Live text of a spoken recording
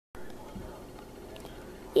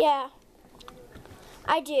Yeah,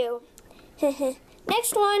 I do.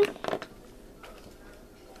 Next one.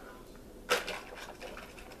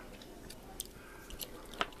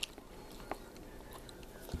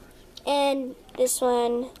 And this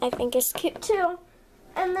one I think is cute too.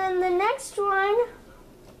 And then the next one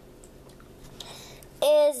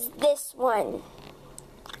is this one.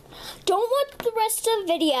 Don't watch the rest of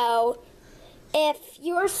the video if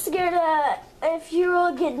you're scared if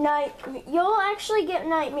you'll actually get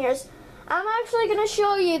nightmares. I'm actually gonna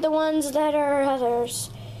show you the ones that are others.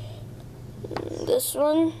 This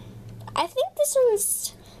one. I think this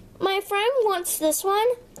one's, my friend wants this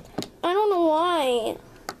one. I don't know why.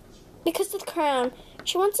 Because of the crown.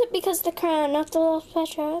 She wants it because of the crown, not the little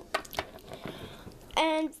sweatshirt.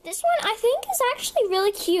 And this one I think is actually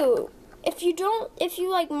really cute. If you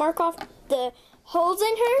like mark off the holes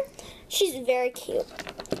in her, she's very cute.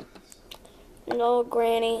 An old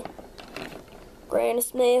Granny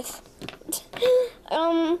Smith.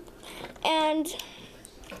 And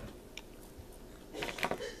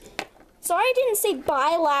sorry I didn't say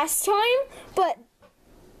bye last time, but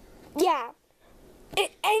yeah.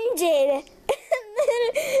 It ended, and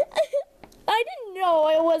then I didn't know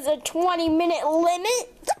it was a 20-minute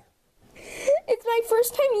limit. It's my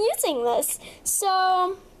first time using this,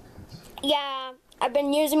 so yeah, I've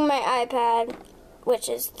been using my iPad, which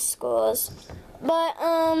is the school's, but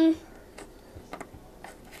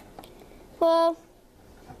well,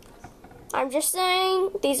 I'm just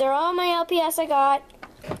saying, these are all my LPS I got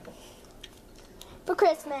for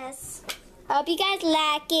Christmas. Hope you guys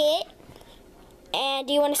like it. And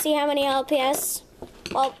do you want to see how many LPS?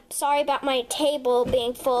 Well, sorry about my table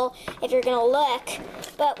being full if you're going to look.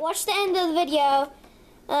 But watch the end of the video.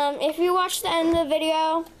 If you watch the end of the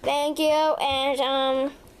video, thank you.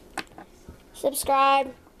 And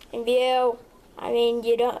subscribe and view. I mean,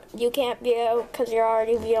 you can't view because you're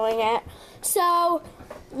already viewing it. So,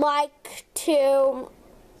 like to.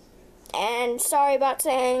 And sorry about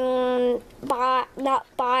saying bye, not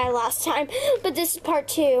bye last time. But this is part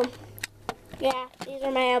 2. Yeah, these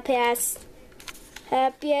are my LPS.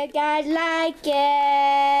 Hope you guys like it.